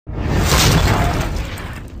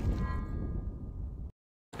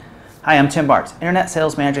Hi, I'm Tim Bartz, Internet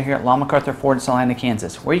Sales Manager here at Long McArthur Ford in Salina,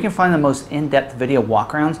 Kansas, where you can find the most in-depth video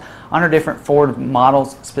walkarounds on our different Ford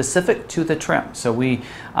models specific to the trim. So we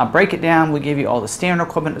break it down, we give you all the standard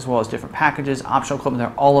equipment as well as different packages, optional equipment.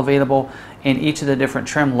 They're all available in each of the different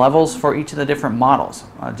trim levels for each of the different models.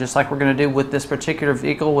 Just like we're going to do with this particular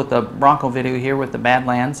vehicle with the Bronco video here with the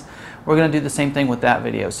Badlands, we're going to do the same thing with that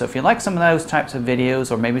video. So if you like some of those types of videos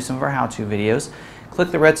or maybe some of our how-to videos, click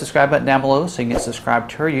the red subscribe button down below so you can get subscribed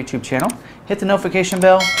to our YouTube channel. Hit the notification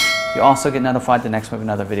bell. You also get notified the next time we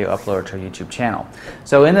have another video uploaded to our YouTube channel.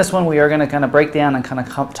 So in this one, we are going to kind of break down and kind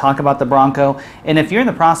of talk about the Bronco. And if you're in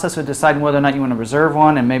the process of deciding whether or not you want to reserve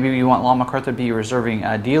one, and maybe you want Long McArthur to be your reserving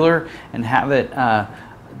dealer and have it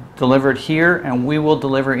delivered here, and we will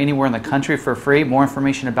deliver anywhere in the country for free. More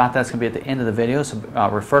information about that's going to be at the end of the video, so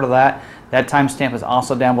refer to that. That timestamp is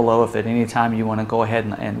also down below if at any time you want to go ahead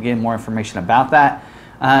and get more information about that.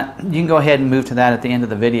 You can go ahead and move to that at the end of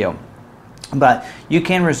the video. But you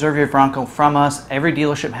can reserve your Bronco from us. Every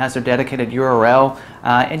dealership has their dedicated URL,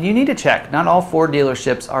 and you need to check. Not all Ford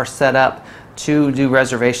dealerships are set up to do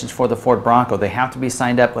reservations for the Ford Bronco. They have to be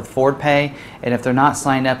signed up with Ford Pay, and if they're not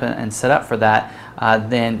signed up and set up for that,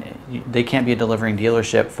 then they can't be a delivering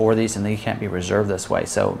dealership for these, and they can't be reserved this way.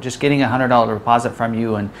 So just getting a $100 deposit from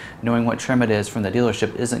you and knowing what trim it is from the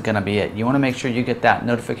dealership isn't going to be it. You want to make sure you get that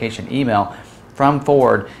notification email from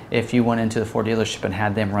Ford if you went into the Ford dealership and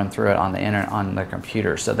had them run through it on the internet on their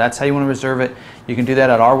computer. So that's how you want to reserve it. You can do that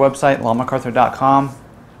at our website, longmcarthur.com.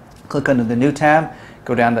 Click under the new tab,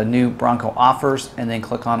 go down to new Bronco offers, and then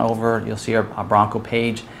click on over. You'll see our Bronco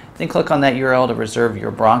page. Then click on that URL to reserve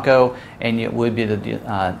your Bronco, and it would be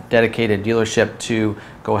the dedicated dealership to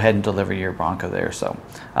go ahead and deliver your Bronco there. So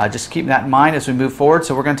just keep that in mind as we move forward.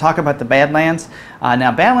 So we're going to talk about the Badlands.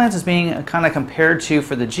 Now Badlands is being kind of compared to,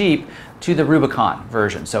 for the Jeep, to the Rubicon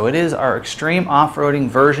version. So it is our extreme off-roading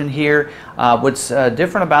version here. What's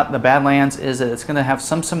different about the Badlands is that it's going to have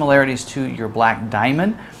some similarities to your Black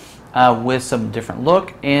Diamond, with some different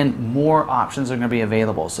look, and more options are going to be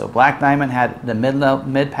available. So Black Diamond had the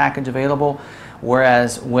mid package available,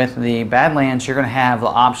 whereas with the Badlands you're going to have the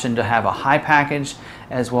option to have a high package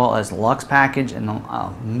as well as Lux package, and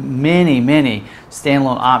many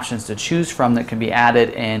standalone options to choose from that can be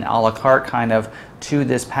added and a la carte kind of to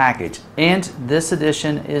this package. And this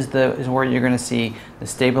edition is where you're going to see the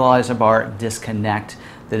stabilizer bar disconnect.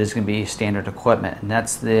 That is going to be standard equipment, and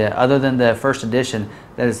that's other than the first edition,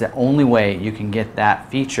 that is the only way you can get that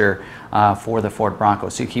feature for the Ford Bronco.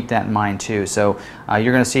 So you keep that in mind too. So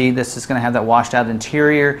you're going to see this is going to have that washed out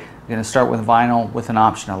interior. You're going to start with vinyl with an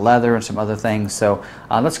option of leather and some other things. So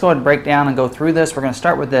let's go ahead and break down and go through this. We're going to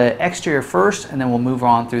start with the exterior first, and then we'll move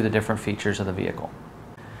on through the different features of the vehicle.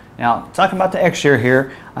 Now, talking about the exterior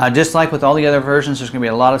here, just like with all the other versions, there's going to be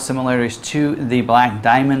a lot of similarities to the Black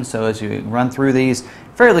Diamond. So as you run through these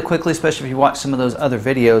fairly quickly, especially if you watch some of those other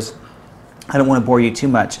videos, I don't want to bore you too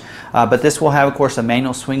much. But this will have, of course, a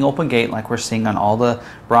manual swing open gate like we're seeing on all the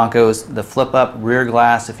Broncos, the flip up rear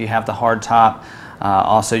glass if you have the hard top.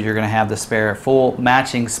 Also, you're going to have the full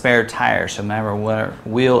matching spare tire. So no matter what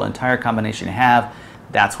wheel and tire combination you have,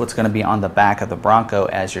 that's what's going to be on the back of the Bronco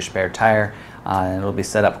as your spare tire. And it'll be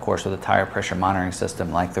set up, of course, with a tire pressure monitoring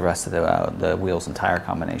system like the rest of the wheels and tire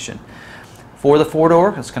combination. For the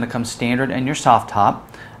four-door, it's going to come standard in your soft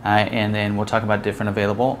top, and then we'll talk about different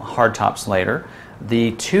available hard tops later.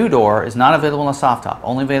 The two-door is not available in a soft top,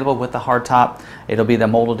 only available with the hard top. It'll be the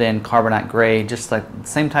molded in carbonite gray, just like the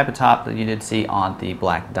same type of top that you did see on the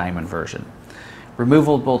Black Diamond version.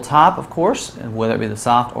 Removable top, of course, whether it be the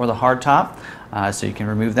soft or the hard top, so you can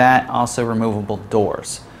remove that. Also removable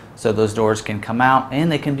doors. So those doors can come out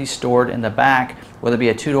and they can be stored in the back, whether it be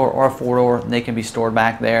a two-door or a four-door, they can be stored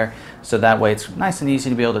back there. So that way it's nice and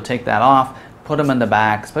easy to be able to take that off, put them in the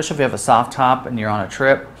back, especially if you have a soft top and you're on a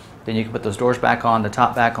trip, then you can put those doors back on, the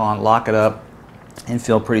top back on, lock it up, and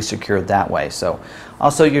feel pretty secure that way. So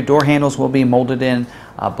also your door handles will be molded in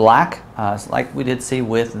black, like we did see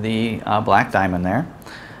with the Black Diamond there.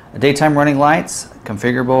 Daytime running lights,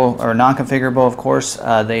 configurable or non-configurable, of course.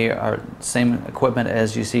 They are same equipment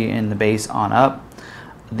as you see in the base on up.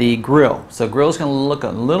 The grille. So grille is going to look a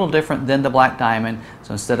little different than the Black Diamond.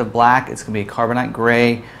 So instead of black, it's going to be a carbonite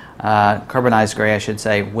gray, carbonized gray, I should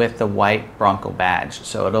say, with the white Bronco badge.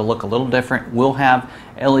 So it'll look a little different. We'll have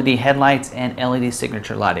LED headlights and LED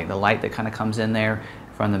signature lighting. The light that kind of comes in there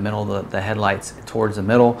from the middle of the headlights towards the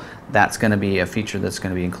middle, that's going to be a feature that's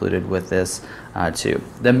going to be included with this too.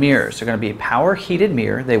 The mirrors are going to be a power heated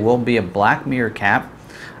mirror. They will be a black mirror cap.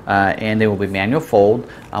 and they will be manual fold.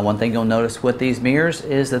 One thing you'll notice with these mirrors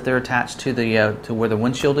is that they're attached to the to where the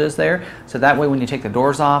windshield is there, so that way when you take the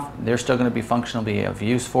doors off, they're still going to be functional, be of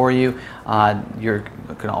use for you. You're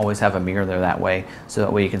going to always have a mirror there that way, so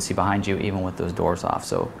that way you can see behind you even with those doors off,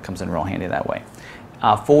 so it comes in real handy that way.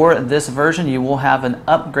 For this version, you will have an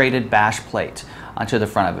upgraded bash plate onto the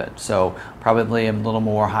front of it, so probably a little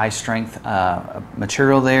more high strength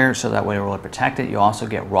material there, so that way it will protect it. You also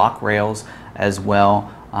get rock rails as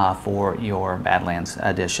well for your Badlands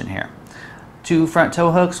edition here. 2 front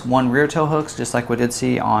tow hooks, 1 rear tow hooks, just like we did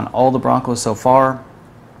see on all the Broncos so far.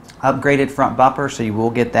 Upgraded front bumper, so you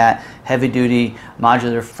will get that heavy duty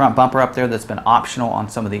modular front bumper up there that's been optional on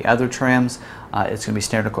some of the other trims. It's going to be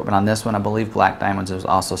standard equipment on this one. I believe Black Diamonds is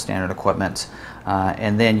also standard equipment.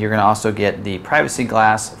 And then you're going to also get the privacy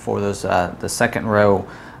glass for those the second row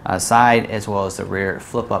side, as well as the rear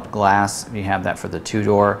flip up glass. You have that for the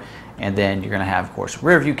 2-door. And then you're going to have, of course,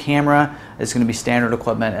 rear view camera. It's going to be standard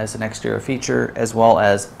equipment as an exterior feature, as well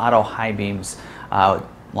as auto high beams.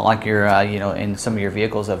 Like your, you know, in some of your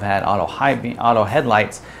vehicles have had auto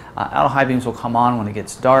headlights. Auto high beams will come on when it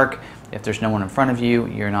gets dark. If there's no one in front of you,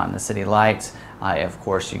 you're not in the city lights. Of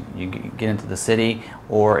course, you get into the city,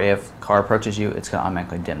 or if a car approaches you, it's going to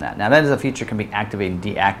automatically dim that. Now, that is a feature can be activated and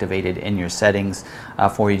deactivated in your settings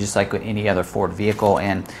for you, just like with any other Ford vehicle.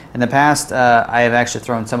 And in the past, I have actually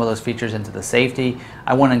thrown some of those features into the safety.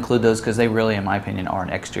 I want to include those because they really, in my opinion, are an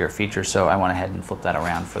exterior feature, so I went ahead and flipped that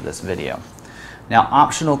around for this video. Now,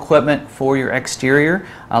 optional equipment for your exterior.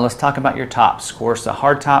 Let's talk about your tops. Of course, the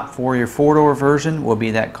hard top for your 4-door version will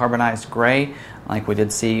be that carbonized gray, like we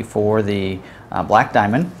did see for the Black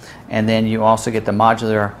Diamond. And then you also get the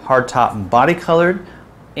modular hard top body colored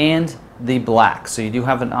and the black. So you do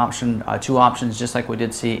have an option, 2 options, just like we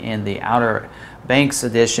did see in the Outer Banks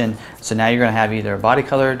edition. So now you're going to have either a body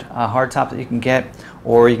colored hard top that you can get,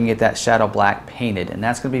 or you can get that shadow black painted, and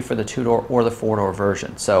that's going to be for the 2-door or the 4-door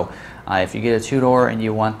version. So if you get a 2-door and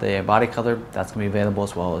you want the body color, that's going to be available,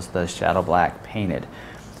 as well as the shadow black painted.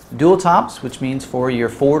 Dual tops, which means for your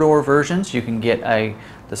 4-door versions, you can get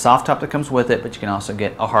the soft top that comes with it, but you can also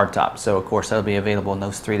get a hard top. So of course that'll be available in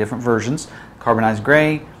those 3 different versions: carbonized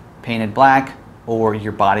gray, painted black, or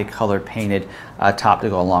your body colored painted top to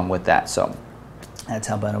go along with that. So that's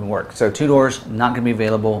how that will work. So 2 doors not going to be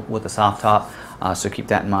available with the soft top, so keep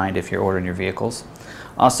that in mind if you're ordering your vehicles.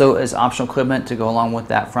 Also, as optional equipment to go along with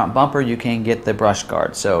that front bumper, you can get the brush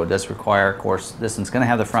guard. So it does require, of course, this one's going to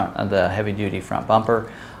have the front of the heavy duty front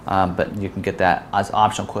bumper, but you can get that as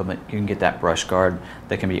optional equipment. You can get that brush guard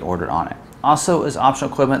that can be ordered on it. Also, as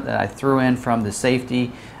optional equipment that I threw in from the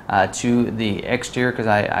safety to the exterior, because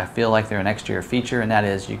I feel like they're an exterior feature, and that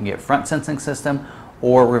is you can get front sensing system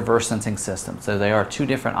or reverse sensing system. So they are 2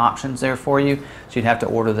 different options there for you. So you'd have to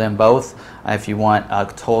order them both if you want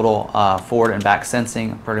a total forward and back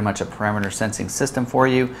sensing, pretty much a perimeter sensing system for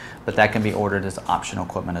you, but that can be ordered as optional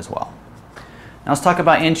equipment as well. Now let's talk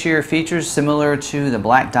about interior features. Similar to the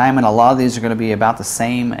Black Diamond, a lot of these are going to be about the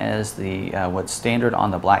same as the what's standard on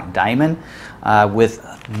the Black Diamond, with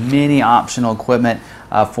many optional equipment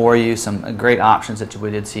for you. Some great options that we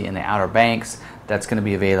did see in the Outer Banks. That's going to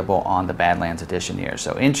be available on the Badlands edition here.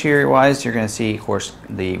 So interior wise, you're going to see, of course,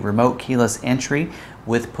 the remote keyless entry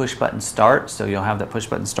with push button start. So you'll have that push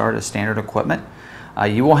button start as standard equipment.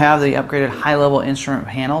 You will have the upgraded high level instrument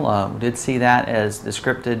panel. We did see that as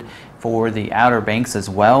descripted for the Outer Banks as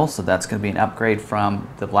well. So that's going to be an upgrade from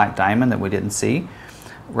the Black Diamond that we didn't see.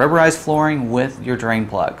 Rubberized flooring with your drain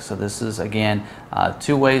plug. So this is, again,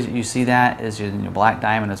 2 ways that you see that is in your Black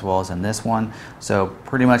Diamond as well as in this one. So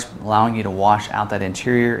pretty much allowing you to wash out that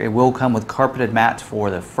interior. It will come with carpeted mats for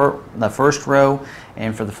the first row,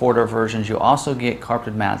 and for the 4-door versions you'll also get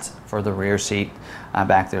carpeted mats for the rear seat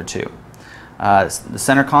back there too. The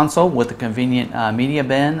center console with the convenient media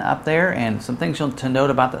bin up there, and some things to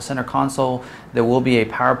note about the center console: there will be a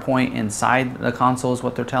PowerPoint inside the console is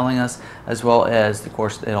what they're telling us, as well as, of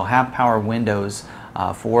course, it'll have power windows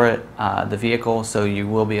for it, the vehicle, so you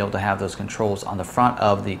will be able to have those controls on the front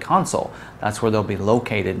of the console. That's where they'll be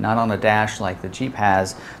located, not on a dash like the Jeep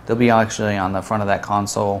has. They'll be actually on the front of that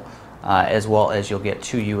console, as well as you'll get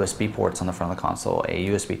 2 USB ports on the front of the console, a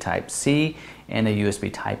USB Type-C and a USB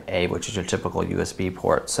Type-A, which is your typical USB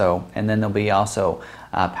port. So, and then there'll be also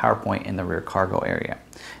PowerPoint in the rear cargo area.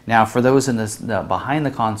 Now, for those in behind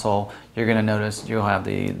the console, you're going to notice you'll have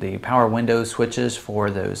the power window switches for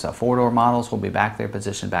those 4-door models will be back there,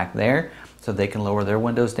 positioned back there, so they can lower their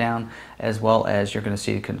windows down, as well as you're going to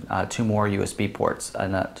see 2 more USB ports,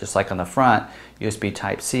 just like on the front, USB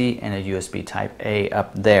Type-C and a USB Type-A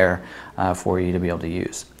up there for you to be able to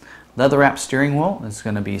use. Leather wrap steering wheel is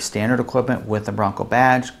going to be standard equipment with the Bronco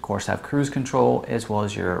badge. Of course, have cruise control as well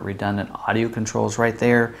as your redundant audio controls right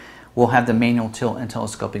there. We'll have the manual tilt and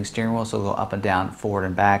telescoping steering wheel, so it'll go up and down, forward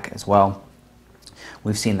and back as well.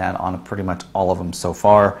 We've seen that on pretty much all of them so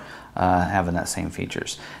far, having that same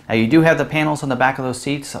features. Now you do have the panels on the back of those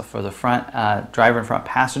seats for the front driver and front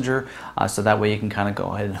passenger, so that way you can kind of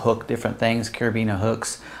go ahead and hook different things, carabiner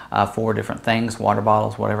hooks for different things, water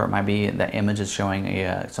bottles, whatever it might be. The image is showing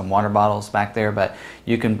some water bottles back there, but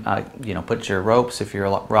you can you know, put your ropes if you're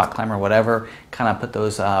a rock climber or whatever, kind of put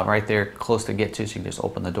those right there close to get to, so you can just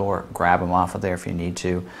open the door, grab them off of there if you need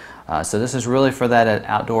to. So this is really for that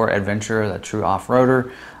outdoor adventure, the true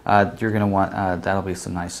off-roader. You're going to want, that'll be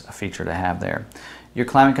some nice feature to have there. Your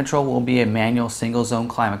climate control will be a manual single zone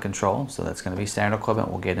climate control, so that's going to be standard equipment.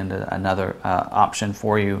 We'll get into another option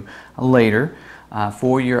for you later.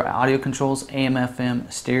 For your audio controls, AM, FM,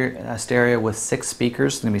 stereo with 6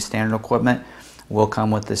 speakers, it's going to be standard equipment. Will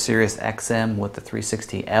come with the Sirius XM with the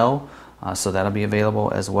 360L. So that'll be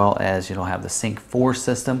available, as well as you'll have the Sync 4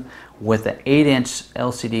 system with the 8-inch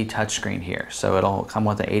LCD touchscreen here. So it'll come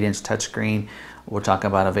with the 8-inch touchscreen. We're talking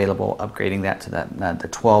about available, upgrading that to the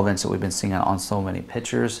 12-inch that we've been seeing on so many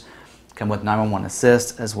pictures. Come with 911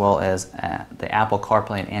 Assist, as well as the Apple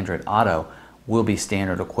CarPlay and Android Auto will be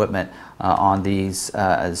standard equipment on these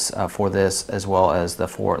for this, as well as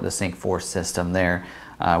the Sync 4 system there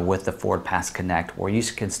with the Ford Pass Connect, where you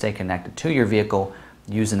can stay connected to your vehicle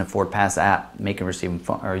using the Ford Pass app, make and receive,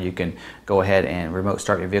 or you can go ahead and remote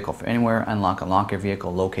start your vehicle from anywhere, unlock your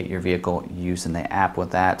vehicle, locate your vehicle using the app with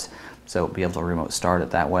that. So be able to remote start it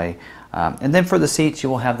that way. And then for the seats, you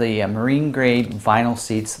will have the marine grade vinyl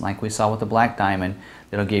seats like we saw with the Black Diamond.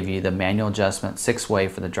 That'll give you the manual adjustment 6-way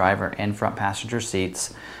for the driver and front passenger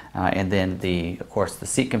seats. And then of course the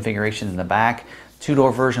seat configuration in the back.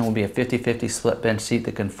 2-door version will be a 50-50 split bench seat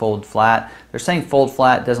that can fold flat. They're saying fold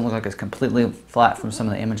flat. It doesn't look like it's completely flat from some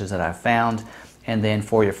of the images that I've found. And then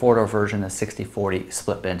for your 4-door version, a 60-40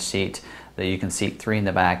 split bench seat that you can seat 3 in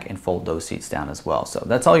the back and fold those seats down as well. So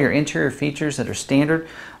that's all your interior features that are standard.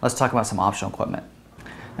 Let's talk about some optional equipment.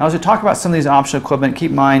 Now, as we talk about some of these optional equipment,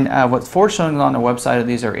 keep in mind what Ford's showing on their website,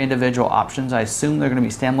 these are individual options. I assume they're going to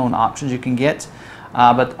be standalone options you can get.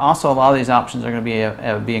 But also a lot of these options are going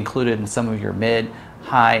to be included in some of your mid,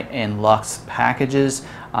 high, and luxe packages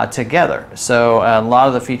together. So a lot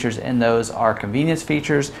of the features in those are convenience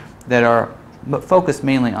features that are focused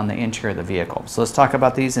mainly on the interior of the vehicle. So let's talk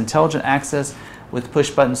about these. Intelligent access with push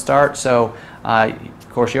button start. So of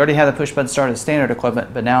course you already have the push button start as standard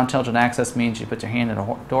equipment, but now intelligent access means you put your hand in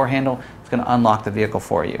a door handle, it's going to unlock the vehicle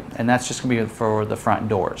for you. And that's just going to be for the front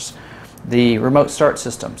doors. The remote start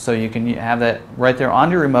system, so you can have that right there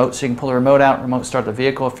on your remote, so you can pull the remote out, remote start the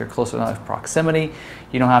vehicle if you're close enough proximity.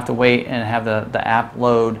 You don't have to wait and have the app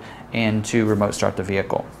load and to remote start the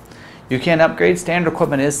vehicle. You can upgrade. Standard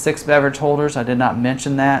equipment is 6 beverage holders. I did not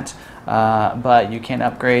mention that, but you can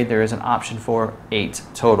upgrade. There is an option for 8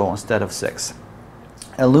 total instead of 6.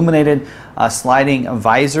 Illuminated sliding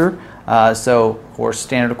visor. So of course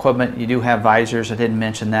standard equipment, you do have visors. I didn't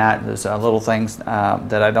mention that. There's little things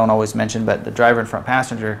that I don't always mention, but the driver and front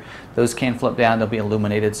passenger, those can flip down. They'll be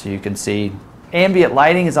illuminated so you can see. Ambient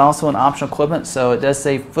lighting is also an optional equipment, so it does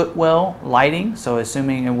say footwell lighting, so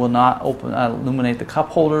assuming it will not illuminate the cup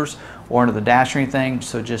holders or under the dash or anything,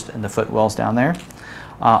 so just in the footwells down there.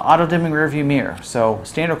 Auto dimming rear view mirror. So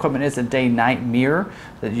standard equipment is a day-night mirror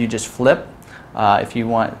that you just flip. If you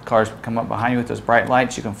want cars to come up behind you with those bright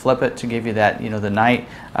lights, you can flip it to give you that, the night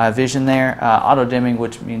vision there. Auto dimming,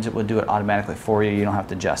 which means it will do it automatically for you. You don't have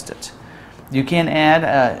to adjust it. You can add,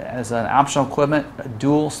 as an optional equipment,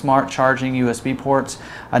 dual smart charging USB ports,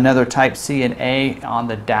 another Type-C and A on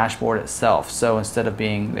the dashboard itself. So instead of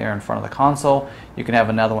being there in front of the console, you can have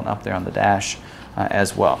another one up there on the dash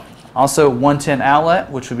as well. Also 110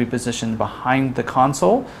 outlet, which would be positioned behind the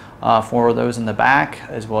console for those in the back,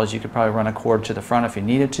 as well as you could probably run a cord to the front if you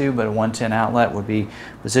needed to, but a 110 outlet would be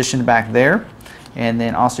positioned back there. And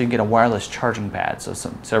then also you get a wireless charging pad, so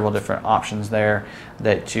several different options there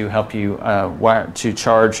that to help you to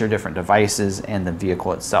charge your different devices and the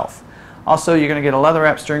vehicle itself. Also, you're going to get a leather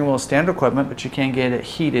wrap steering wheel standard equipment, but you can get it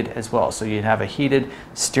heated as well. So you'd have a heated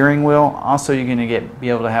steering wheel. Also, you're going to be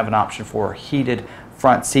able to have an option for heated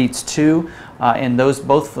front seats too, and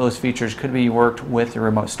both of those features could be worked with the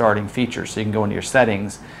remote starting features. So you can go into your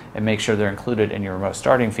settings and make sure they're included in your remote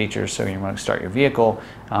starting features. So when you remote start your vehicle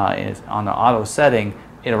on the auto setting,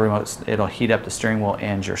 it'll heat up the steering wheel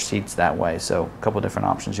and your seats that way. So a couple different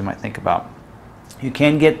options you might think about. You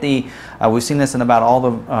can get we've seen this in about all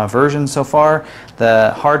the versions so far,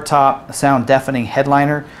 the hardtop sound deafening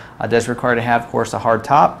headliner. It does require to have, of course, a hard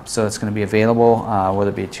top, so it's going to be available,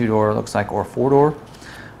 whether it be a 2-door, looks like, or a 4-door.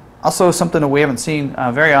 Also, something that we haven't seen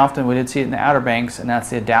very often, we did see it in the Outer Banks, and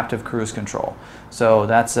that's the adaptive cruise control. So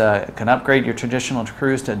that's can upgrade your traditional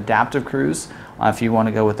cruise to adaptive cruise if you want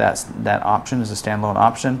to go with that option as a standalone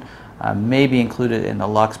option. May be included in the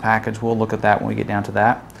Luxe package. We'll look at that when we get down to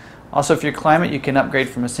that. Also, if you're climate, you can upgrade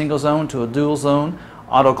from a single zone to a dual zone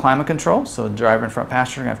auto climate control. So the driver and front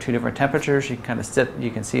passenger have 2 different temperatures. You can kind of set,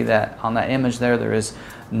 you can see that on that image there is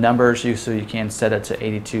numbers, so you can set it to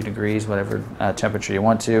 82 degrees, whatever temperature you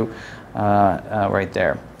want to, right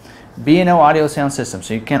there. B&O audio sound system,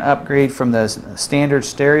 so you can upgrade from the standard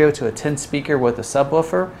stereo to a 10 speaker with a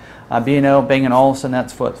subwoofer. B&O, Bang & Olufsen,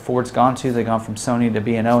 that's what Ford's gone to. They've gone from Sony to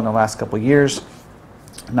B&O in the last couple of years.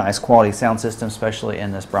 Nice quality sound system, especially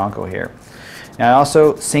in this Bronco here. Now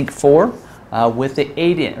also Sync 4 with the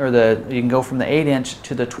 8-inch, or you can go from the 8-inch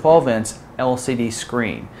to the 12-inch LCD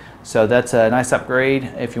screen. So that's a nice upgrade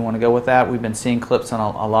if you want to go with that. We've been seeing clips on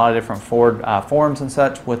a lot of different Ford forums and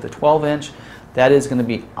such with the 12-inch. That is going to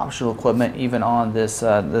be optional equipment even on this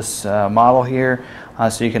model here.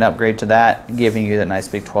 So you can upgrade to that, giving you that nice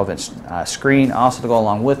big 12-inch screen. Also to go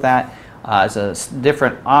along with that, as a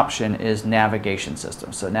different option is navigation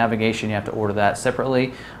system. So navigation, you have to order that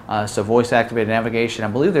separately. So voice activated navigation, I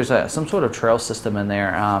believe there's some sort of trail system in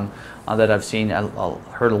there that I've seen,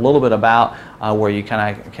 heard a little bit about, where you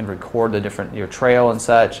kind of can record your trail and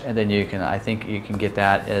such, and then you can, I think you can get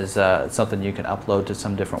that as something you can upload to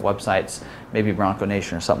some different websites, maybe Bronco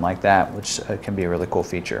Nation or something like that, which can be a really cool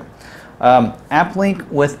feature. App Link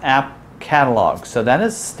with App Catalog. So that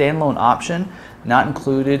is a standalone option, not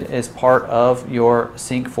included as part of your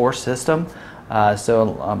Sync 4 system.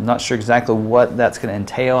 So I'm not sure exactly what that's going to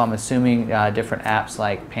entail. I'm assuming different apps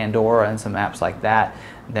like Pandora and some apps like that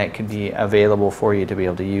could be available for you to be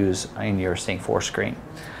able to use in your Sync 4 screen.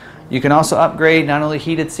 You can also upgrade not only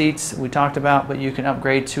heated seats we talked about, but you can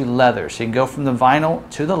upgrade to leather. So you can go from the vinyl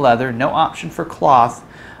to the leather, no option for cloth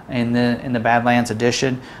in the Badlands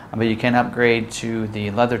edition, but you can upgrade to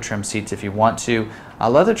the leather trim seats if you want to.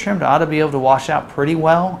 Leather trimmed ought to be able to wash out pretty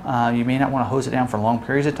well. You may not want to hose it down for long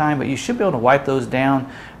periods of time, but you should be able to wipe those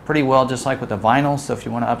down pretty well, just like with the vinyl. So if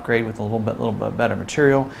you want to upgrade with a little bit better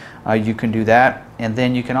material, you can do that. And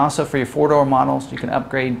then you can also, for your 4-door models, you can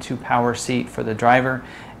upgrade to power seat for the driver.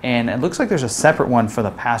 And it looks like there's a separate one for the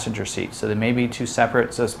passenger seat. So there may be 2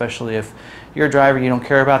 separate, so especially if you're a driver, you don't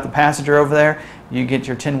care about the passenger over there, you get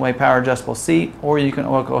your 10-way power adjustable seat, or you can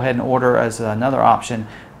go ahead and order as another option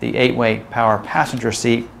the 8-way power passenger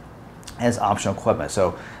seat as optional equipment.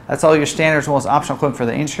 So that's all your standards as well as optional equipment for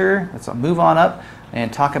the interior. Let's move on up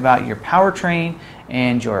and talk about your powertrain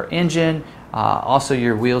and your engine, also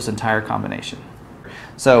your wheels and tire combination.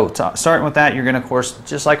 So starting with that, you're going to, of course,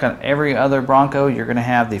 just like on every other Bronco, you're going to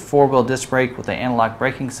have the 4-wheel disc brake with the analog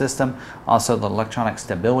braking system. Also, the electronic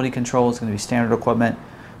stability control is going to be standard equipment.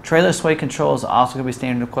 Trailer sway control is also going to be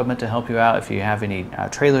standard equipment to help you out if you have any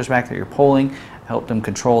trailers back that you're pulling, help them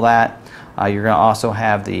control that. You're going to also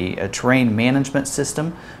have the terrain management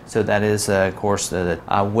system. So that is, of course,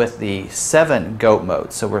 with the 7 GOAT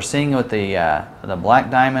modes. So we're seeing with the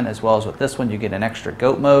Black Diamond as well as with this one, you get an extra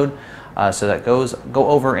GOAT mode. So that go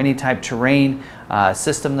over any type terrain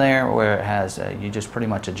system there, where it has you just pretty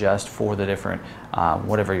much adjust for the different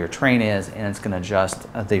whatever your terrain is, and it's going to adjust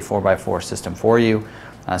the 4x4 system for you.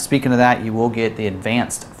 Speaking of that, you will get the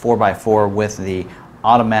advanced 4x4 with the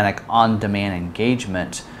automatic on-demand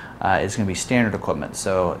engagement. It's going to be standard equipment.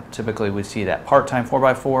 So typically we see that part-time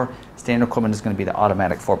 4x4. Standard equipment is going to be the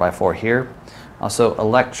automatic 4x4 here. Also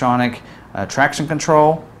electronic traction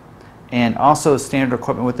control. And also standard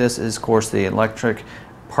equipment with this is, of course, the electric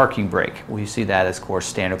parking brake. We see that as, of course,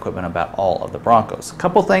 standard equipment about all of the Broncos. A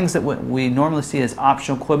couple things that we normally see as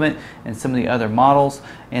optional equipment in some of the other models,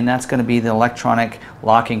 and that's going to be the electronic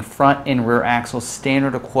locking front and rear axles,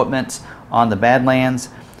 standard equipment on the Badlands,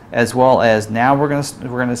 as well as now we're going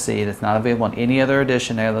to see it's not available in any other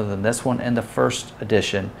edition other than this one and the first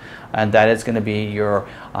edition, and that is going to be your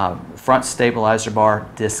front stabilizer bar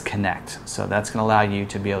disconnect. So that's going to allow you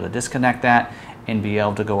to be able to disconnect that and be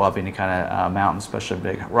able to go up any kind of mountain, especially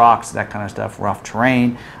big rocks, that kind of stuff, rough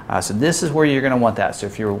terrain. So this is where you're going to want that. So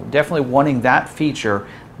if you're definitely wanting that feature,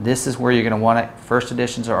 this is where you're going to want it. First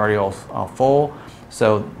editions are already all full.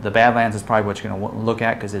 So the Badlands is probably what you're going to look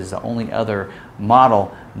at, because it is the only other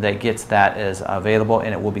model that gets that as available,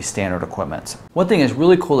 and it will be standard equipment. One thing is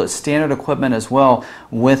really cool, that's standard equipment as well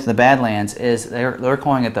with the Badlands, is they're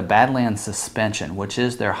calling it the Badlands suspension, which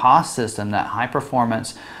is their Haas system, that high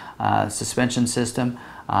performance suspension system.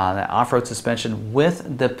 that off-road suspension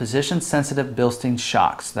with the position-sensitive Bilstein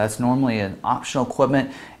shocks. That's normally an optional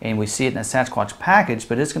equipment, and we see it in the Sasquatch package,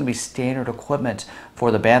 but it's going to be standard equipment for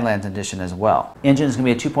the Badlands edition as well. Engine is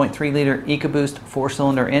going to be a 2.3-liter EcoBoost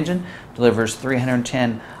 4-cylinder engine, delivers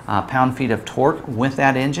 310 pound-feet of torque with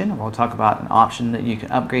that engine. We'll talk about an option that you can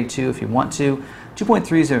upgrade to if you want to.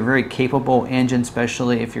 2.3 is a very capable engine,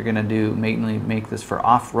 especially if you're going to mainly make this for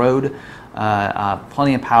off-road.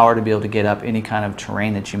 Plenty of power to be able to get up any kind of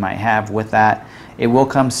terrain that you might have with that. It will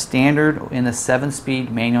come standard in the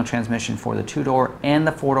 7-speed manual transmission for the 2-door and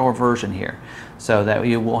the 4-door version here. So that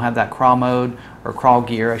you will have that crawl mode, or crawl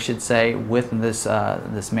gear I should say, with this,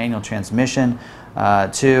 this manual transmission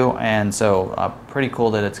too. And so pretty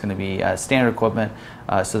cool that it's going to be standard equipment,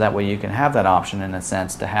 so that way you can have that option in a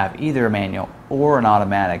sense to have either a manual or an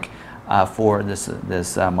automatic for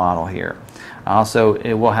this model here. Also,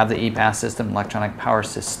 it will have the EPAS system, electronic power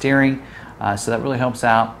assist steering, so that really helps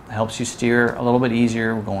out, helps you steer a little bit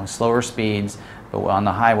easier. We're going slower speeds, but on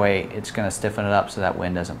the highway it's going to stiffen it up so that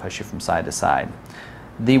wind doesn't push you from side to side.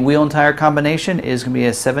 The wheel and tire combination is going to be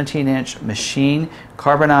a 17-inch machine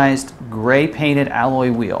carbonized gray painted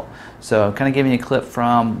alloy wheel. So I'm kind of giving you a clip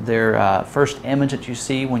from their first image that you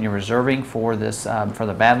see when you're reserving for this for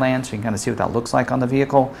the Badlands, so you can kind of see what that looks like on the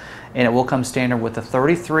vehicle. And it will come standard with a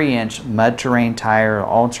 33-inch mud terrain tire.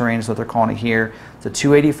 All terrain is what they're calling it here. It's a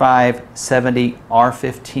 285/70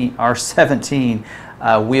 R17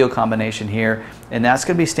 wheel combination here, and that's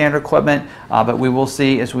going to be standard equipment, but we will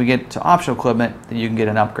see as we get to optional equipment that you can get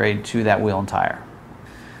an upgrade to that wheel and tire.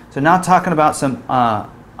 So now talking about some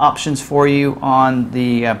options for you on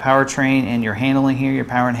the powertrain and your handling here, your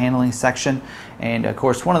power and handling section. And of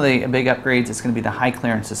course, one of the big upgrades is going to be the high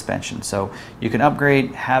clearance suspension. So you can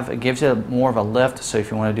upgrade, it gives you more of a lift. So if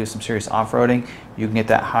you want to do some serious off-roading, you can get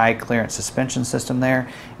that high clearance suspension system there.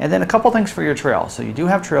 And then a couple things for your trail. So you do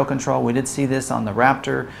have trail control. We did see this on the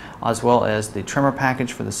Raptor, as well as the trimmer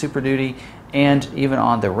package for the Super Duty, and even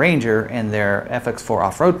on the Ranger and their FX4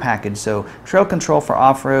 off-road package. So trail control for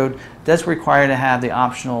off-road does require to have the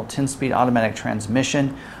optional 10-speed automatic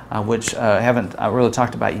transmission, which I haven't really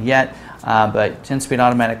talked about yet, but 10-speed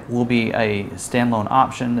automatic will be a standalone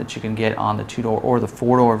option that you can get on the 2-door or the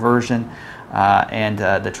 4-door version. And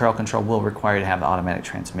the trail control will require you to have the automatic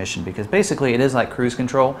transmission, because basically it is like cruise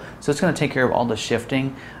control, so it's going to take care of all the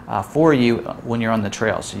shifting for you when you're on the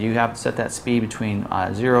trail. So you have to set that speed between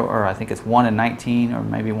 0, or I think it's 1 and 19, or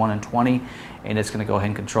maybe 1 and 20, and it's going to go ahead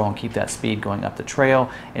and control and keep that speed going up the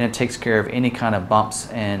trail, and it takes care of any kind of bumps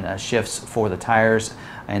and shifts for the tires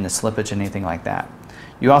and the slippage and anything like that.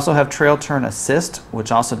 You also have trail turn assist,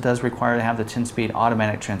 which also does require to have the 10-speed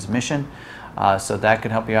automatic transmission. So that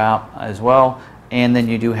could help you out as well. And then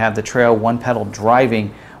you do have the trail one-pedal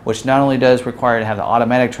driving, which not only does require to have the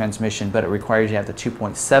automatic transmission, but it requires you to have the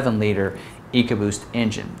 2.7-liter EcoBoost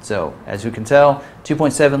engine. So as you can tell,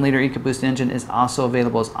 2.7-liter EcoBoost engine is also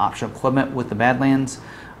available as optional equipment with the Badlands.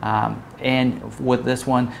 And with this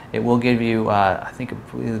one, it will give you, I think,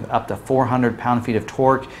 up to 400 pound-feet of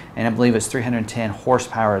torque, and I believe it's 310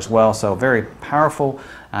 horsepower as well. So very powerful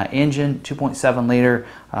engine, 2.7-liter.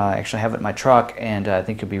 I actually have it in my truck, and I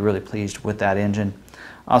think you'll be really pleased with that engine.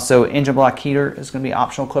 Also, engine block heater is going to be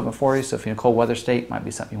optional equipment for you, so if you're in a cold weather state, might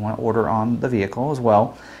be something you want to order on the vehicle as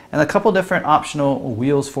well. And a couple different optional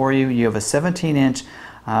wheels for you. You have a 17-inch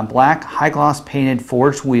black high gloss painted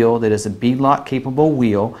forged wheel that is a beadlock capable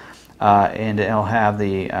wheel, and it'll have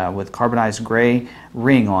the with carbonized gray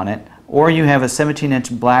ring on it. Or you have a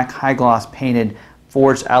 17-inch black high gloss painted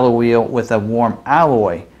forged alloy wheel with a warm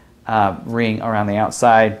alloy ring around the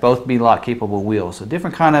outside, both beadlock capable wheels. So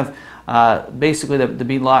different kind of, basically the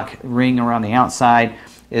beadlock ring around the outside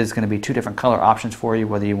is going to be two different color options for you,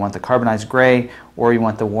 whether you want the carbonized gray or you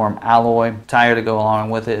want the warm alloy. Tire to go along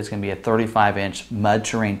with it is going to be a 35-inch mud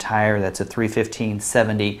terrain tire. That's a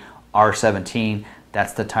 315/70 R17.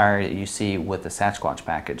 That's the tire that you see with the Sasquatch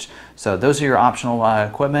package. So those are your optional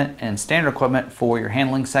equipment and standard equipment for your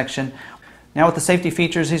handling section. Now with the safety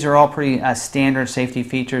features, these are all pretty standard safety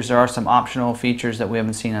features. There are some optional features that we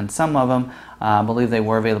haven't seen on some of them. I believe they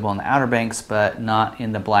were available in the Outer Banks, but not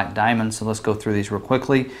in the Black Diamond. So let's go through these real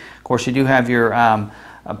quickly. Of course, you do have your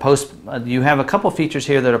you have a couple features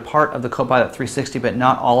here that are part of the Copilot 360, but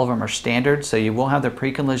not all of them are standard. So you will have the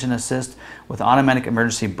pre-collision assist with automatic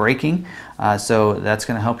emergency braking. So that's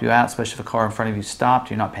going to help you out, especially if a car in front of you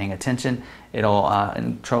stopped, you're not paying attention. It'll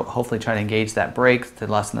hopefully try to engage that brake to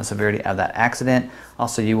lessen the severity of that accident.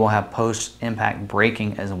 Also, you will have post-impact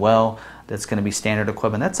braking as well. That's going to be standard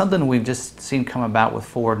equipment. That's something we've just seen come about with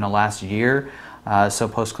Ford in the last year. So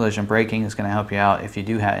post-collision braking is going to help you out if you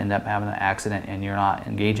do end up having an accident and you're not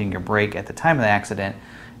engaging your brake at the time of the accident.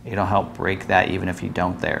 it'll help brake that even if you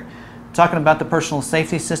don't there. Talking about the personal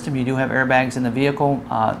safety system, you do have airbags in the vehicle.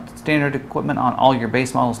 Standard equipment on all your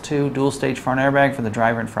base models too. Dual stage front airbag for the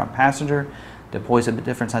driver and front passenger. Deploys a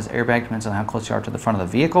different size airbag, depends on how close you are to the front of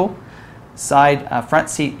the vehicle. Front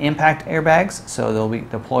seat impact airbags, so they'll be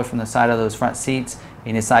deployed from the side of those front seats.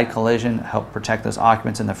 Any side collision, help protect those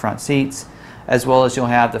occupants in the front seats. As well as you'll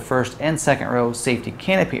have the first and second row safety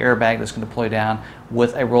canopy airbag that's going to deploy down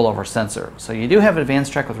with a rollover sensor. So you do have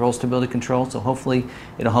advanced track with roll stability control, so hopefully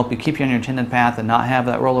it'll help you keep you on your intended path and not have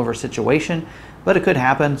that rollover situation. But it could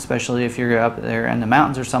happen, especially if you're up there in the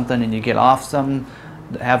mountains or something and you get off some.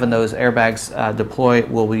 Having those airbags deploy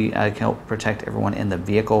will help protect everyone in the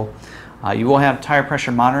vehicle. You will have tire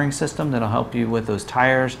pressure monitoring system that'll help you with those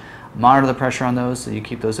tires. Monitor the pressure on those so you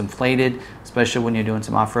keep those inflated, especially when you're doing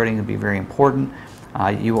some off-roading. It'll be very important.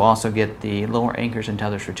 You will also get the lower anchors and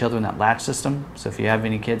tethers for children, that latch system. So if you have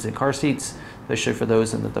any kids in car seats, especially for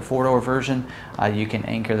those in the 4-door version, you can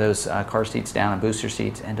anchor those car seats down and booster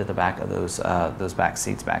seats into the back of those back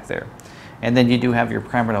seats back there. And then you do have your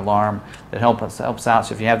perimeter alarm that helps out.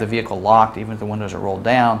 So if you have the vehicle locked, even if the windows are rolled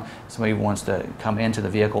down, somebody wants to come into the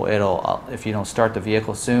vehicle, if you don't start the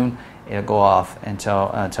vehicle soon, it'll go off and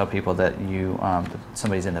tell people that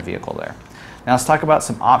somebody's in the vehicle there. Now let's talk about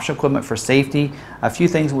some optional equipment for safety. A few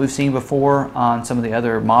things that we've seen before on some of the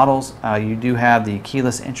other models. You do have the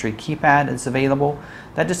keyless entry keypad that's available.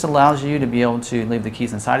 That just allows you to be able to leave the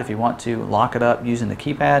keys inside if you want to, lock it up using the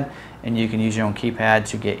keypad, and you can use your own keypad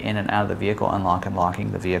to get in and out of the vehicle, unlock and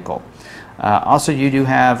locking the vehicle. Also, you do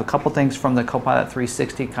have a couple things from the Copilot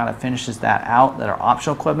 360 kind of finishes that out that are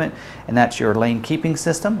optional equipment, and that's your lane keeping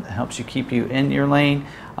system. It helps you keep you in your lane.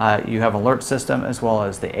 You have alert system as well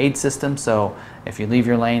as the aid system, so if you leave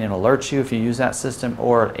your lane, it alerts you if you use that system,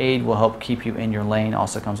 or aid will help keep you in your lane.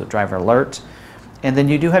 Also comes with driver alert. And then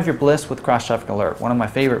you do have your bliss with cross traffic alert, one of my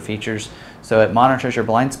favorite features. So it monitors your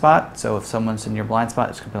blind spot. So if someone's in your blind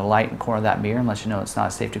spot, it's going to put a light in the corner of that mirror and let you know it's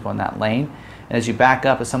not safe to go in that lane. And as you back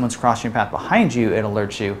up, if someone's crossing your path behind you, it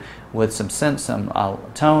alerts you with some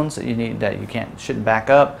tones that you need that you shouldn't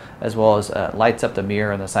back up, as well as lights up the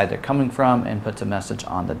mirror on the side they're coming from and puts a message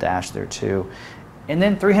on the dash there too. And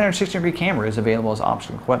then 360-degree camera is available as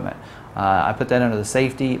optional equipment. I put that under the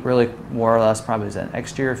safety, really more or less probably as an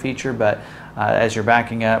exterior feature, but as you're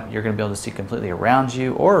backing up, you're going to be able to see completely around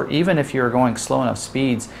you, or even if you're going slow enough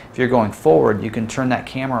speeds, if you're going forward, you can turn that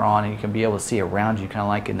camera on and you can be able to see around you, kind of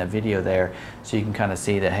like in the video there, so you can kind of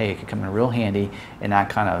see that, hey, it could come in real handy in that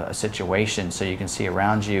kind of a situation, so you can see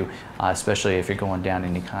around you, especially if you're going down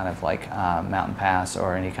any kind of like mountain pass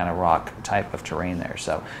or any kind of rock type of terrain there.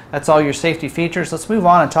 So that's all your safety features. Let's move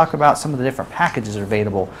on and talk about some of the different packages that are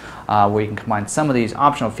available where you can combine some of these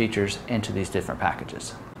optional features into these different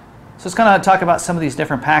packages. So let's kind of talk about some of these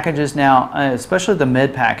different packages now, especially the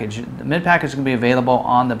mid package. The mid package is going to be available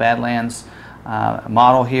on the Badlands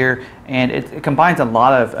model here, and it combines a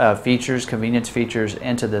lot of features, convenience features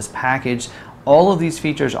into this package. All of these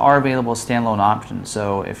features are available as standalone options.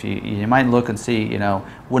 So if you might look and see, you know,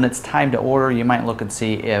 when it's time to order, you might look and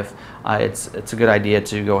see if it's a good idea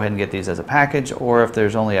to go ahead and get these as a package, or if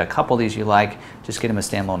there's only a couple of these you like, just get them as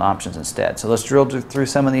standalone options instead. So let's drill through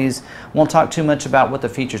some of these. Won't talk too much about what the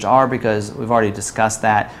features are because we've already discussed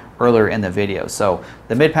that earlier in the video. So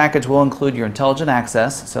the mid package will include your intelligent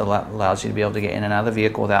access, so that allows you to be able to get in and out of the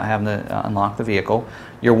vehicle without having to unlock the vehicle.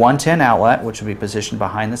 Your 110 outlet, which will be positioned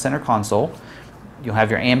behind the center console. You'll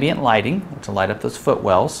have your ambient lighting, which will light up those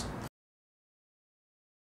footwells.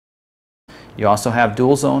 You also have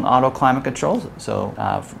dual zone auto climate controls, so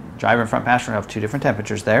driver and front passenger have 2 different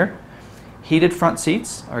temperatures there. Heated front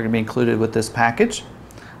seats are going to be included with this package.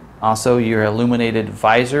 Also your illuminated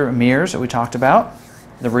visor mirrors that we talked about.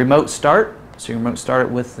 The remote start, so you remote start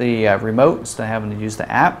it with the remote instead of having to use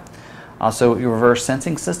the app. Also your reverse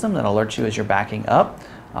sensing system that alerts you as you're backing up.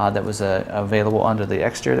 That was available under the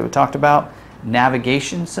exterior that we talked about.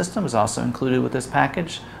 Navigation system is also included with this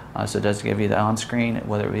package. So it does give you the on-screen,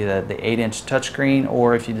 whether it be the 8-inch touchscreen,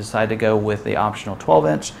 or if you decide to go with the optional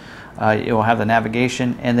 12-inch, it will have the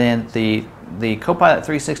navigation. And then the Copilot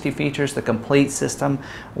 360 features, the complete system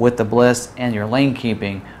with the bliss and your lane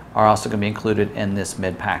keeping, are also going to be included in this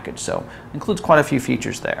mid package. So it includes quite a few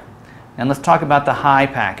features there. And let's talk about the high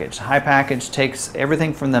package. The high package takes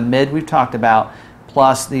everything from the mid we've talked about,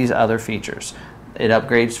 plus these other features. It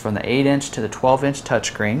upgrades from the 8-inch to the 12-inch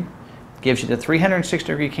touchscreen, gives you the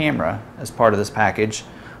 360-degree camera as part of this package,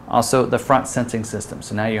 Also, the front sensing system.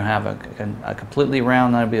 So now you have a completely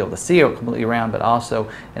round, not be able to see it completely round, but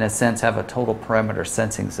also, in a sense, have a total perimeter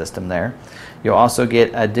sensing system there. You'll also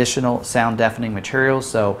get additional sound deafening materials.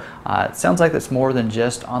 So it sounds like it's more than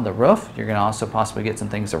just on the roof. You're going to also possibly get some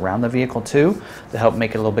things around the vehicle too to help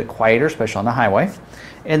make it a little bit quieter, especially on the highway.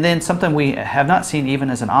 And then something we have not seen even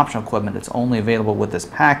as an optional equipment that's only available with this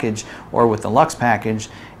package or with the Luxe package,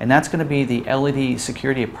 and that's going to be the LED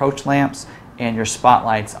security approach lamps and your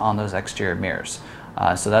spotlights on those exterior mirrors.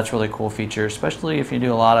 So that's really cool feature, especially if you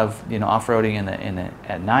do a lot of off-roading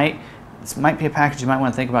at night. This might be a package you might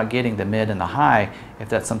want to think about getting, the mid and the high, if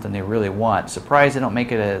that's something they really want. Surprised they don't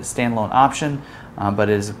make it a standalone option, but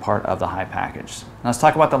it is a part of the high package. Now let's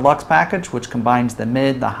talk about the Luxe package, which combines the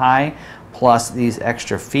mid, the high, plus these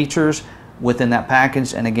extra features within that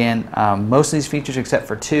package. And again, most of these features, except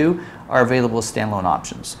for two, are available as standalone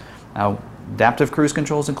options. Now, adaptive cruise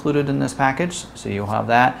control is included in this package, so you'll have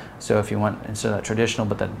that. So if you want, instead of that traditional,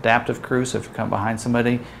 but the adaptive cruise, so if you come behind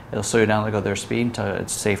somebody, it'll slow you down to go their speed until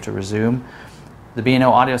it's safe to resume. The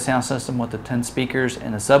B&O audio sound system with the 10 speakers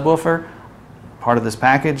and the subwoofer, part of this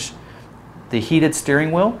package. The heated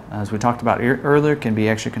steering wheel, as we talked about earlier, can be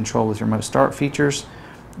actually controlled with remote start features.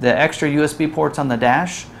 The extra USB ports on the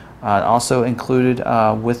dash, also included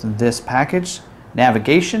with this package.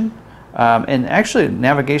 Navigation. And actually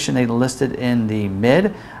navigation they listed in the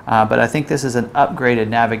mid, but I think this is an upgraded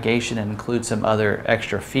navigation and includes some other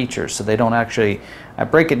extra features. So they don't actually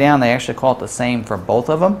break it down, they actually call it the same for both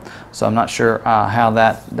of them. So I'm not sure how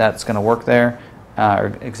that's going to work there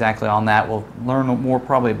or exactly on that. We'll learn more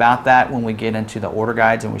probably about that when we get into the order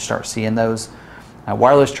guides and we start seeing those.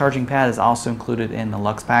 Wireless charging pad is also included in the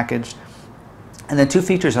Luxe package. And then two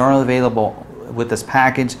features are only available with this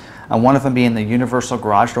package. One of them being the universal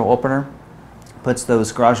garage door opener. Puts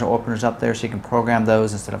those garage door openers up there so you can program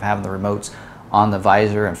those instead of having the remotes on the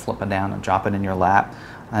visor and flip it down and drop it in your lap.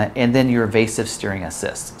 And then your evasive steering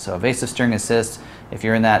assist. So evasive steering assist, if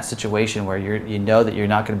you're in that situation where you know that you're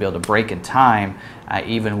not going to be able to brake in time,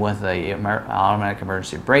 even with the automatic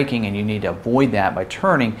emergency braking, and you need to avoid that by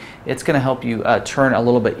turning, it's going to help you turn a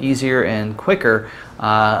little bit easier and quicker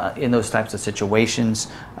in those types of situations,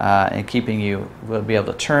 and keeping you will be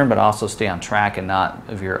able to turn but also stay on track and not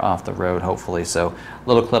veer off the road, hopefully. So a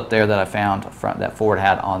little clip there that I found that Ford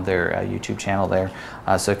had on their YouTube channel there,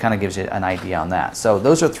 so it kind of gives you an idea on that. So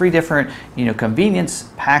those are three different convenience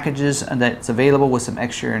packages that's available with some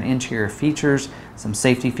exterior and interior features, some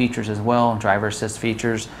safety features as well, driver assist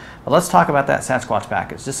features. But let's talk about that Sasquatch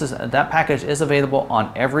package. That package is available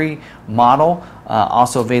on every model,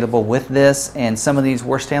 also available with this, and some of these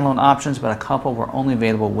were standalone options, but a couple were only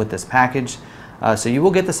available with this package. So you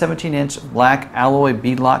will get the 17-inch black alloy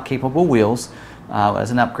beadlock capable wheels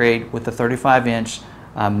as an upgrade with the 35-inch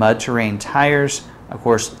mud terrain tires. Of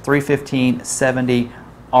course, 315 70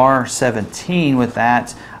 R17 with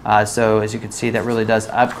that. So as you can see, that really does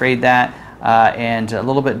upgrade that. And a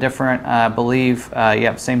little bit different, I believe,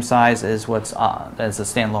 yep, same size as what's as a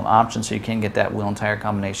standalone option, so you can get that wheel and tire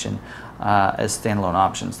combination as standalone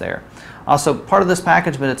options there. Also part of this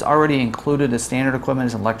package, but it's already included as standard equipment,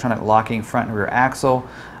 is electronic locking front and rear axle.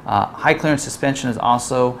 High clearance suspension is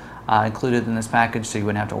also included in this package, so you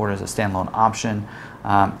wouldn't have to order as a standalone option.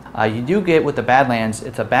 You do get with the Badlands,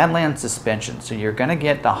 it's a Badlands suspension, so you're going to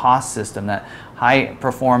get the Haas system, that high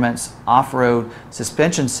performance off-road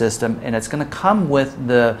suspension system, and it's going to come with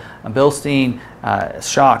the Bilstein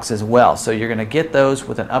shocks as well. So you're going to get those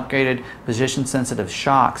with an upgraded position sensitive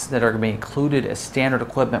shocks that are going to be included as standard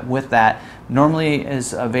equipment with that. Normally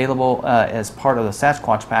is available as part of the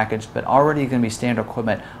Sasquatch package, but already going to be standard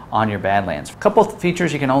equipment on your Badlands. A couple of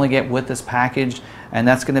features you can only get with this package, and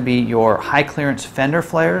that's going to be your high clearance fender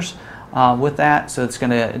flares with that. So it's going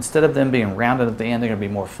to, instead of them being rounded at the end, they're going to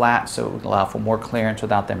be more flat, so it will allow for more clearance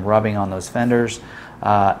without them rubbing on those fenders.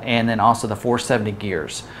 And then also the 470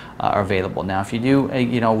 gears are available. Now if you do,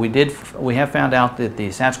 we have found out that the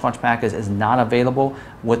Sasquatch package is not available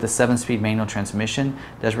with the 7-speed manual transmission.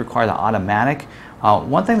 It does require the automatic.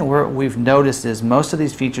 One thing that we've noticed is most of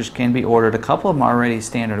these features can be ordered. A couple of them are already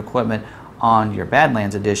standard equipment on your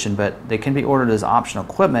Badlands edition, but they can be ordered as optional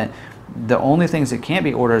equipment. The only things that can't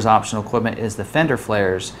be ordered as optional equipment is the fender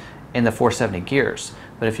flares and the 470 gears.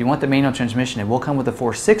 But if you want the manual transmission, it will come with the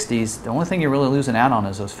 460s. The only thing you're really losing out on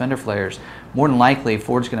is those fender flares. More than likely,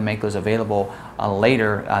 Ford's going to make those available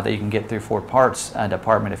later that you can get through Ford Parts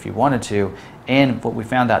department if you wanted to, And what we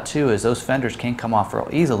found out too is those fenders can come off real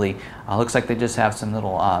easily. Looks like they just have some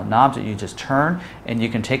little knobs that you just turn, and you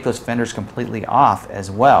can take those fenders completely off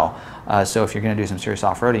as well. So if you're going to do some serious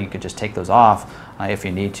off-roading, you could just take those off if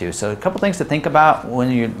you need to. So a couple things to think about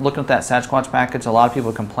when you're looking at that Sasquatch package. A lot of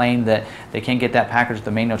people complain that they can't get that package with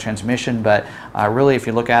the manual transmission, but really if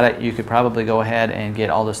you look at it, you could probably go ahead and get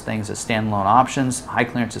all those things as standalone options: high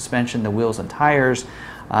clearance suspension, the wheels and tires,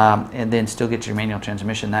 and then still get your manual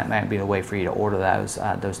transmission. That might be a way for you to order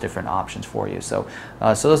those different options for you. So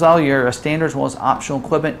those are all your standards as well as optional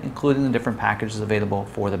equipment, including the different packages available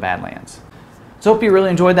for the Badlands. So hope you really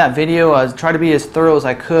enjoyed that video. I try to be as thorough as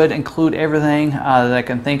I could, include everything that I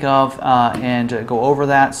can think of, and go over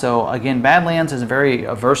that. So again, Badlands is a very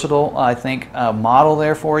versatile, I think, model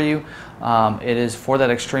there for you. It is for that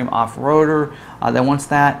extreme off-roader that wants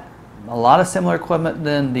that. A lot of similar equipment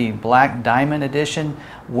than the Black Diamond Edition,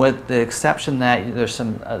 with the exception that there's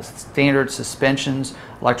some standard suspensions,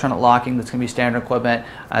 electronic locking that's going to be standard equipment,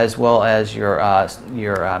 as well as your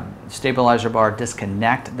stabilizer bar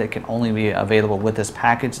disconnect that can only be available with this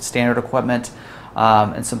package. It's standard equipment,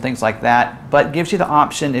 and some things like that. But gives you the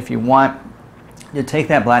option, if you want, to take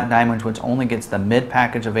that Black Diamond, which only gets the mid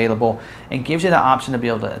package available, and gives you the option to be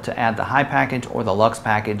able to add the high package or the Lux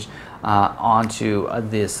package onto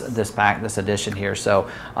this edition here. So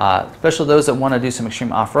especially those that want to do some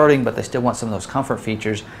extreme off-roading, but they still want some of those comfort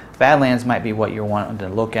features, Badlands might be what you're wanting to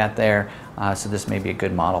look at there. So this may be a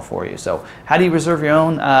good model for you. So how do you reserve your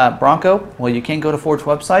own Bronco? Well, you can go to Ford's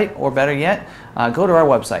website, or better yet, go to our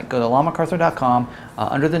website. Go to longmcarthur.com.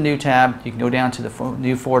 Under the new tab, you can go down to the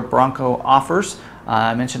new Ford Bronco offers.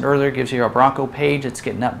 I mentioned earlier, it gives you our Bronco page. It's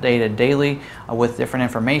getting updated daily with different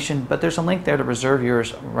information, but there's a link there to reserve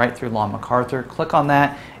yours right through Long McArthur. Click on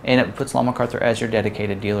that, and it puts Long McArthur as your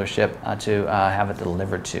dedicated dealership to have it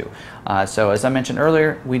delivered to. So as I mentioned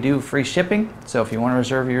earlier, we do free shipping. So if you want to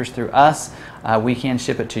reserve yours through us, we can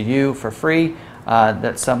ship it to you for free.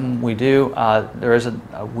 That's something we do.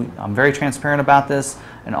 I'm very transparent about this.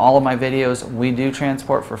 In all of my videos, we do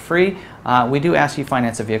transport for free. We do ask you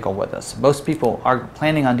finance a vehicle with us. Most people are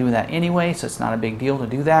planning on doing that anyway, so it's not a big deal to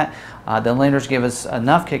do that. The lenders give us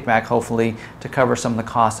enough kickback, hopefully, to cover some of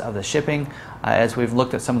the costs of the shipping. As we've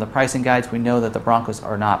looked at some of the pricing guides, we know that the Broncos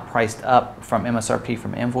are not priced up from MSRP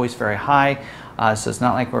from invoice very high. So it's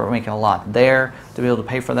not like we're making a lot there to be able to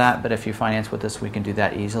pay for that, but if you finance with us, we can do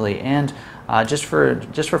that easily. And just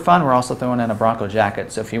for fun, we're also throwing in a Bronco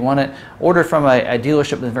jacket. So if you want it ordered from a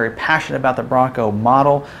dealership that's very passionate about the Bronco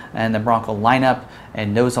model and the Bronco lineup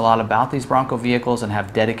and knows a lot about these Bronco vehicles and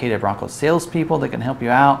have dedicated Bronco salespeople that can help you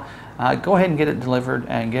out, go ahead and get it delivered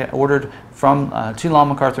and get ordered from to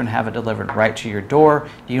Long McArthur and have it delivered right to your door.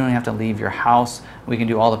 You don't have to leave your house. We can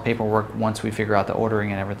do all the paperwork once we figure out the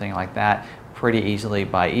ordering and everything like that pretty easily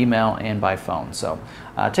by email and by phone. So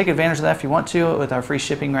take advantage of that if you want to with our free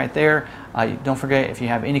shipping right there. Don't forget, if you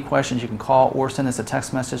have any questions, you can call or send us a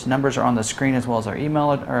text message. Numbers are on the screen, as well as our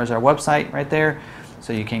email or as our website right there.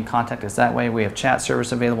 So you can contact us that way. We have chat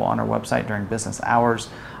service available on our website during business hours.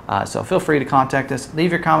 So feel free to contact us.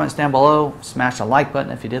 Leave your comments down below. Smash the like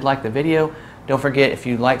button if you did like the video. Don't forget, if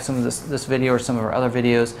you like some of this video or some of our other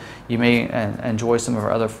videos, you may enjoy some of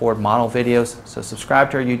our other Ford model videos. So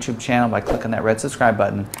subscribe to our YouTube channel by clicking that red subscribe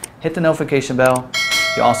button. Hit the notification bell.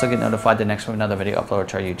 You'll also get notified the next time another video uploaded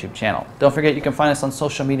to our YouTube channel. Don't forget, you can find us on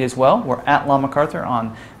social media as well. We're at Long McArthur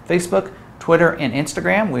on Facebook, Twitter, and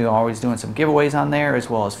Instagram. We're always doing some giveaways on there, as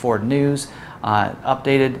well as Ford news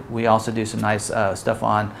updated. We also do some nice stuff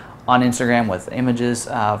on Instagram with images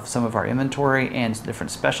of some of our inventory and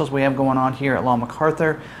different specials we have going on here at Long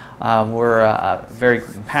McArthur. We're a very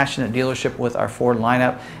passionate dealership with our Ford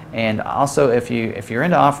lineup, and also if you're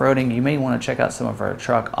into off-roading, you may want to check out some of our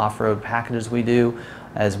truck off-road packages we do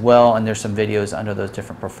as well, and there's some videos under those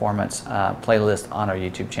different performance playlists on our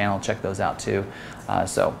YouTube channel. Check those out too.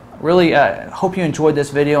 So really hope you enjoyed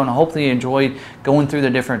this video, and hopefully you enjoyed going through the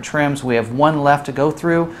different trims. We have one left to go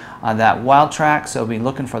through, that Wild Track, so be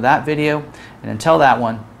looking for that video. And until that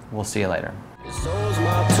one, we'll see you later.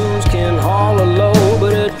 My tools can haul a load,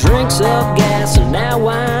 but it drinks up gas, and now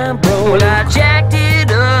I'm broke. Well, I jacked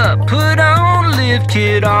it up, put on a lift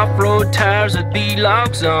kit, off-road tires with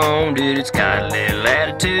B-locks on. Dude, it's got a little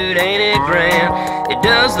attitude, ain't it grand? It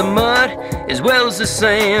does the mud as well as the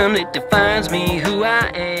sand. It defines me who I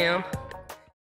am.